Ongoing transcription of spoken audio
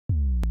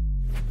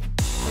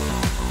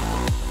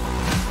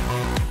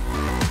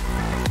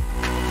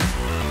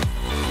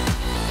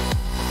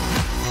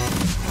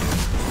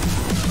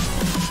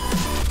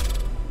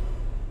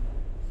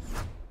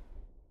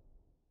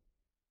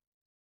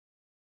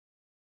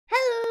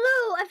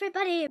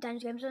everybody,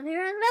 Times Games on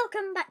here, and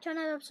welcome back to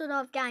another episode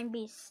of Gang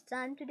Beasts.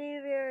 And today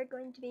we're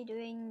going to be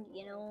doing,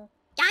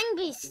 Gang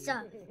Beasts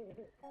stuff.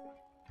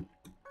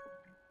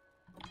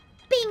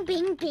 Bing,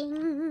 bing,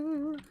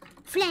 bing,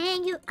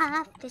 fling you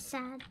off the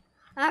side.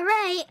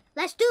 Alright,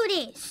 let's do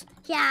this.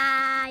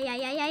 Yeah.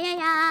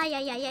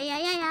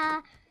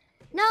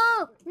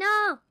 No,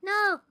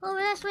 over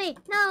this way.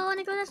 No, I want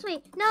to go this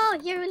way. No,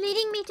 you're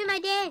leading me to my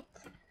death.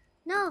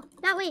 No,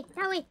 that way, no.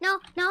 I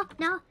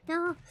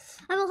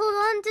will hold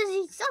on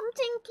to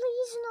something,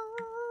 please. No,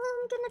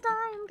 I'm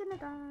gonna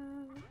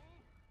die.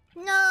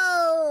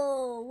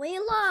 No, we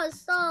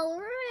lost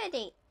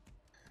already.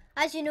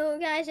 As you know,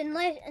 guys,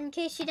 in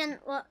case you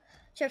didn't watch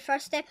your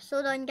first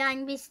episode on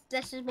Gang Beasts,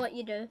 this is what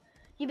you do.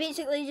 You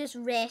basically just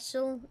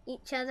wrestle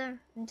each other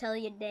until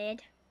you're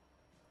dead.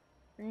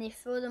 And they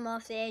throw them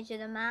off the edge of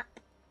the map.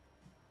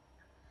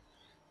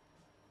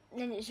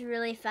 And it's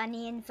really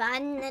funny and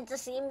fun at the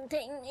same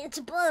time. It's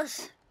a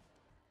boss.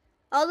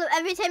 Although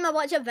every time I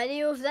watch a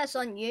video of this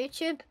on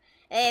YouTube,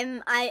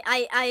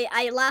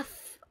 I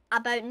laugh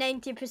about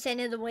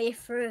 90% of the way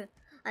through,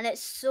 and I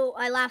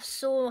laugh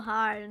so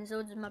hard, and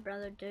so does my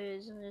brother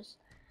too.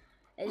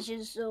 It's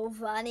just so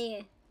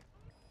funny.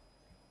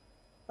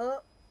 Oh.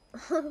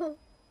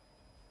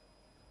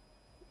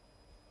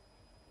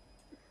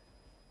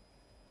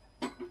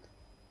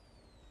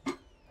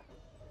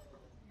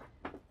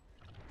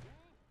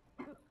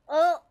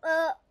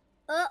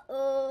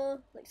 Uh-oh.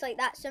 Looks like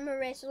that sumo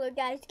wrestler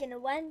guy's gonna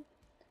win.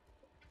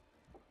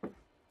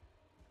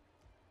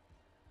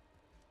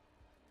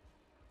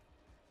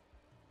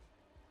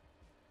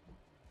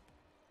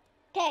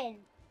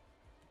 Ten,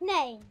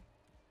 9,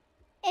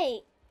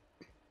 8,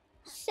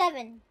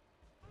 7,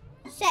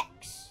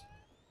 6,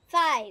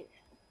 5,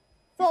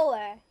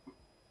 4,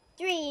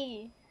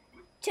 3,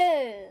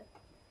 2,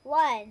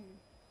 1.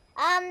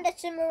 And the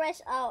sumo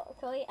wrestler. Oh,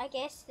 okay. I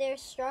guess they're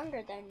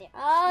stronger down there.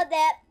 Oh,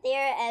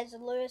 there is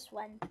Lewis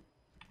win.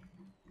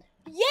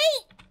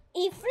 Yeet!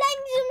 He flings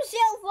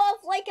himself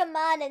off like a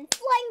man and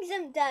flings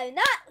him down.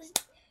 That's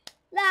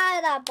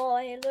that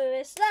boy,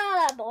 Lewis.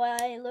 That boy.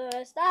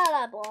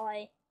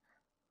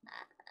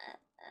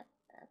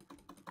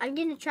 I'm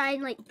gonna try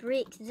and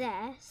break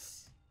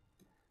this.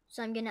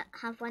 So I'm gonna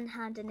have one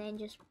hand and then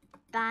just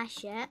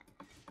bash it.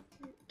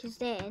 Cause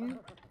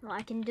then what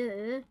I can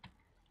do.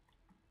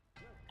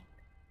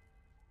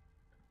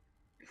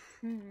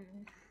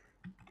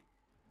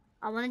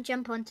 I want to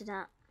jump onto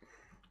that.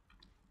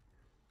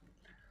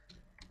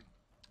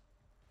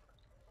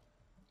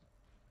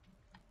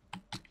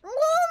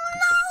 Oh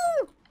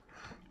no!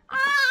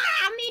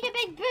 I made a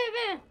big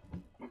boo-boo.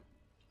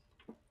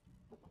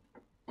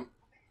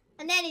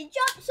 And then he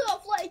jumps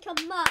off like a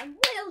man.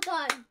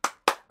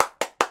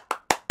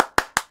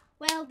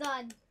 Well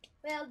done.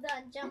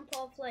 Jump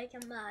off like a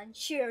man.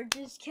 Sure,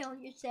 just kill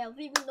yourself.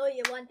 Even though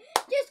you won,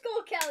 just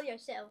go kill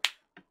yourself.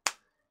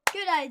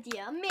 Good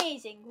idea.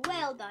 Amazing.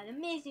 Well done.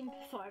 Amazing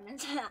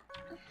performance.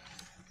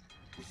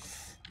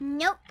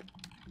 Nope.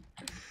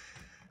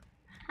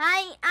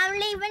 I'm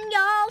leaving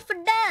y'all for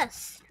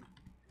dust.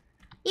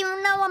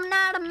 Even though I'm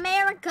not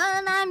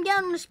American, I'm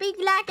gonna speak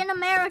like an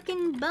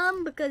American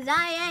bum because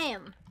I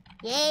am.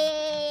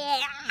 Yeah.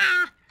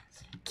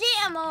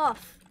 Get him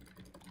off.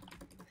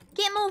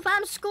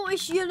 I'm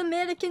Scottish, you're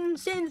American.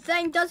 Same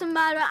thing. Doesn't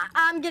matter.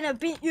 I'm gonna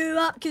beat you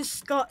up because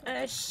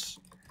Scottish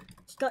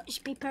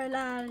people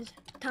are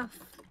tough.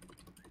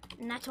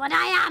 And that's what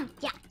I am.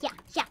 Yeah.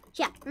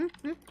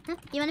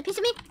 You want a piece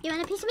of me?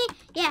 Yeah.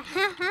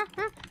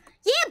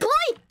 Yeah,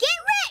 boy, get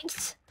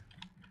wrecked.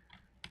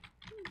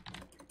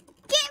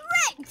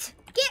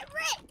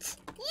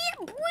 Yeah,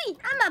 boy,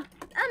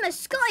 I'm a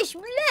Scottish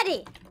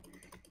lady.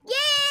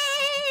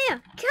 Yeah.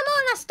 Come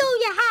on, I stole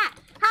your hat.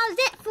 How's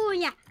that for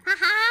you?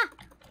 Ha.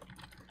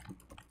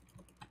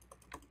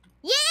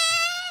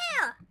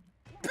 Yeah.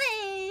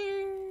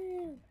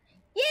 Boom.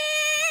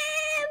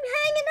 Yeah, I'm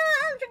hanging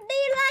on for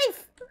dear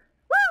life.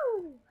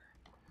 Woo!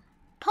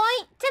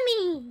 Point to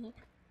me.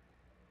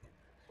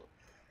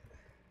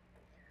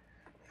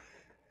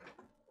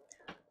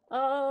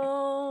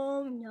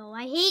 Oh no,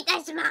 I hate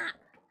this map.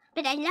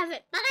 But I love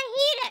it. But I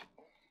hate it.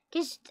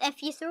 Because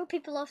if you throw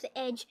people off the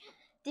edge,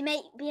 they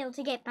might be able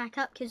to get back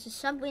up because the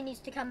subway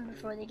needs to come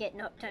before they get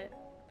knocked out.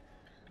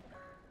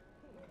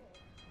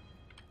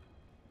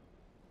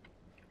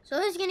 So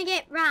who's gonna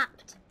get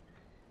wrapped?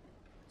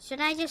 Should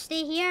I just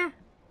stay here?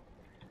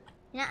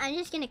 Yeah, I'm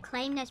just gonna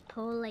climb this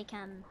pole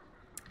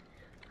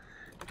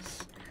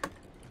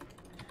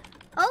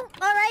Oh,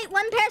 alright,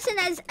 one person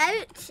is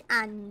out,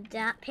 and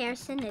that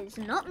person is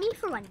not me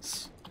for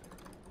once.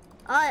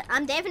 Oh,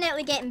 I'm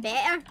definitely getting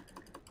better.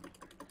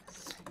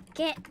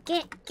 Get,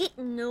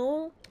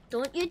 no,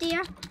 don't you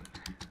dare.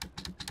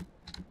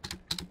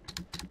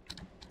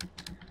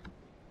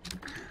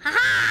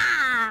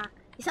 Ha-ha!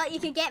 You thought you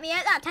could get me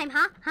out that time,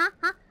 huh?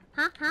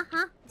 You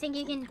think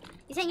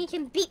you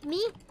can beat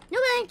me? No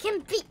one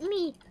can beat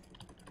me.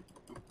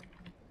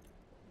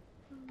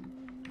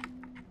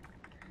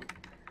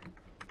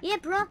 Yeah,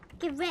 bro.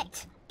 Get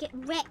wrecked.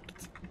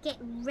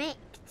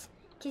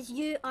 Because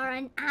you are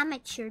an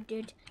amateur,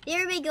 dude.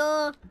 There we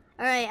go.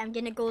 Alright, I'm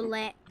gonna go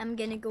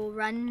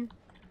run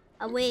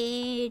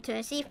away to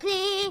a safe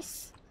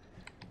place.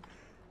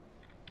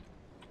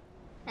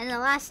 In the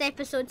last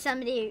episode,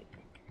 somebody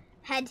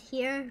hid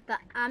here, but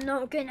I'm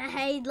not gonna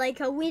hide like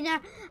a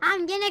winner.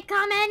 I'm gonna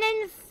come in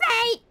and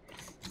fight!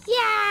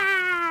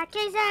 Yeah!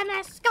 Because I'm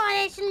a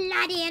Scottish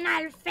laddie and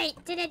I'll fight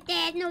to the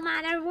death no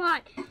matter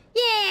what.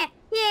 Yeah!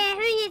 Yeah!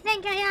 Who you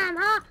think I am,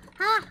 huh?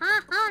 Huh?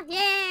 Huh? Huh?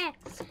 Yeah!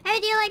 How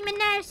do you like me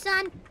now,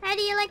 son? How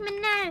do you like me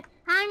now?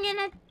 I'm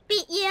gonna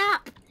beat you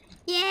up.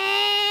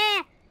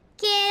 Yeah!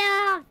 Get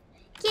off!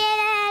 Get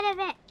out of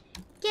it!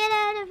 Get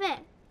out of it!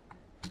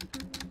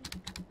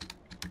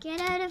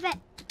 Get out of it!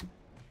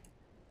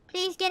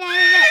 Please get out of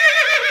it!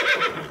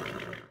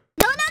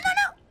 No, no, no,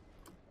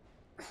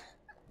 no!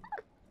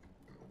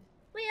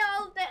 We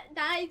all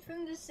died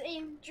from the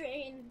same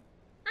drain.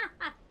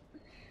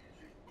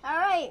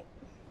 Alright.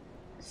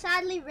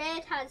 Sadly,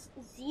 Red has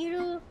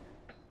 0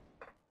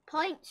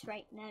 points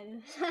right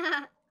now.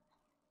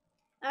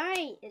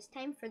 Alright, it's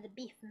time for the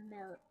beef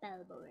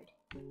billboard.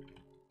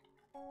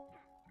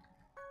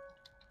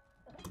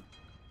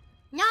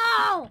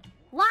 No!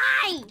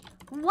 Why?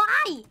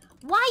 Why?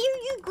 Why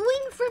are you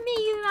going for me,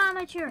 you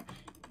amateur?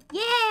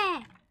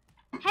 Yeah!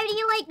 How do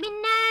you like me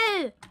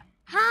now?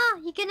 Huh?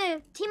 You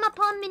gonna team up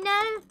on me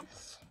now?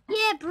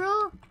 Yeah,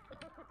 bro.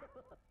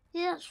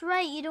 Yeah, that's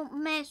right, you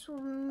don't mess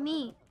with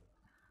me.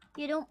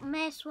 You don't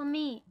mess with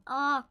me.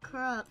 Oh,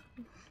 crap.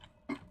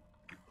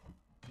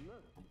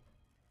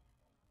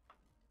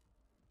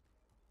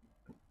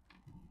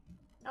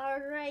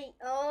 Alright.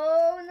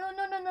 Oh, no,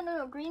 no, no, no, no,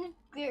 no. Green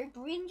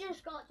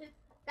just got to...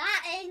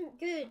 That ain't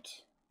good.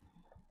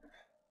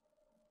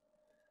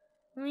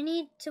 We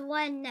need to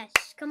win this.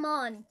 Come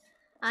on.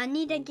 I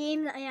need a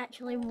game that I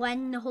actually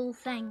win the whole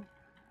thing.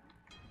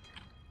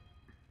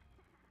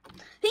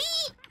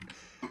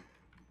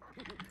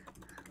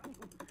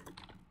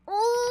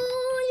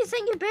 Oh, you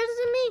think you're better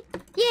than me?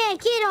 Yeah,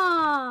 get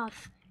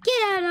off.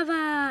 Get out of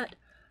it.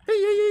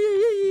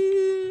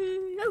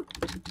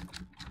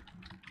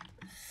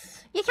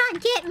 You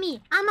can't get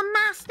me. I'm a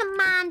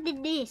mastermind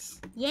at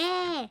this.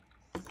 Yeah.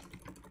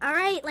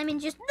 Alright, let me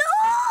just...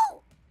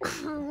 No!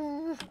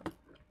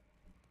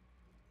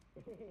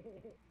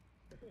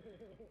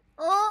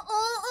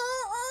 Oh,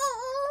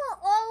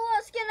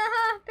 what's gonna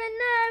happen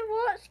now?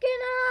 What's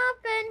gonna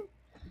happen?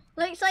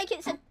 Looks like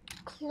it's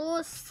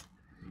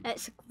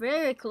it's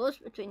very close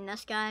between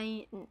this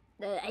guy,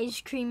 the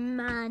ice cream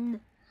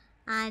man,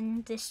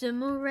 and the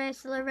sumo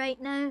wrestler right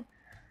now.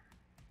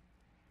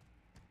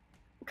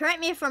 Correct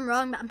me if I'm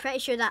wrong, but I'm pretty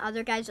sure that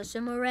other guy's a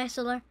sumo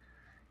wrestler.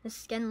 His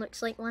skin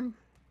looks like one.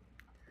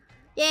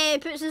 Yeah, he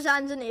puts his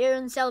hands in the air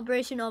in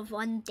celebration of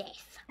one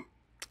death.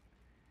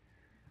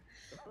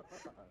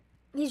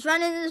 He's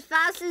running as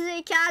fast as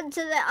he can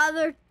to the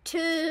other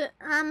 2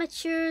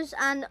 amateurs,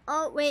 and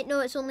oh wait,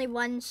 no, it's only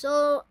one.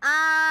 So,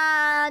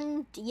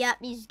 and yep,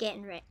 he's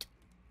getting wrecked.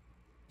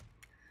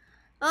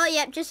 Oh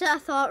yep, just as I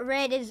thought,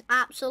 Red is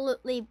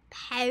absolutely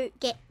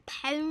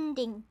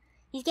pounding.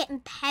 He's getting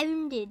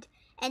pounded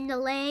in the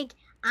leg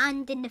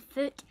and in the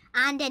foot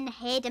and in the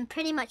head and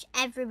pretty much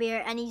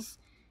everywhere, and he's...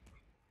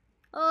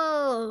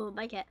 Oh,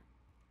 my God.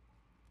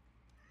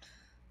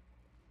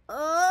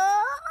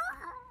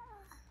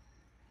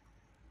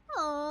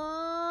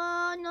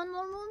 Oh, no, no,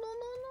 no, no, no,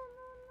 no,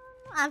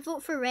 no. I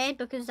vote for Red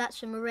because that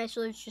sumo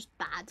wrestler is just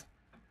bad.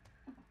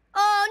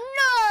 Oh,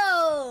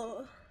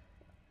 no!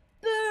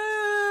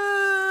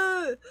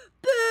 Boo!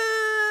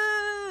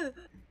 Boo!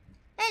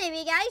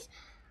 Anyway, guys,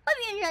 hope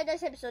you enjoyed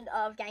this episode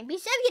of Gang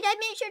Beasts. If you did,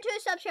 make sure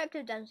to subscribe to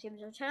the Dance Games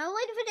channel,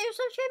 like the video,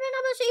 subscribe, and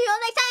I will see you all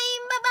next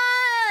time.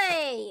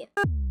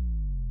 Bye-bye!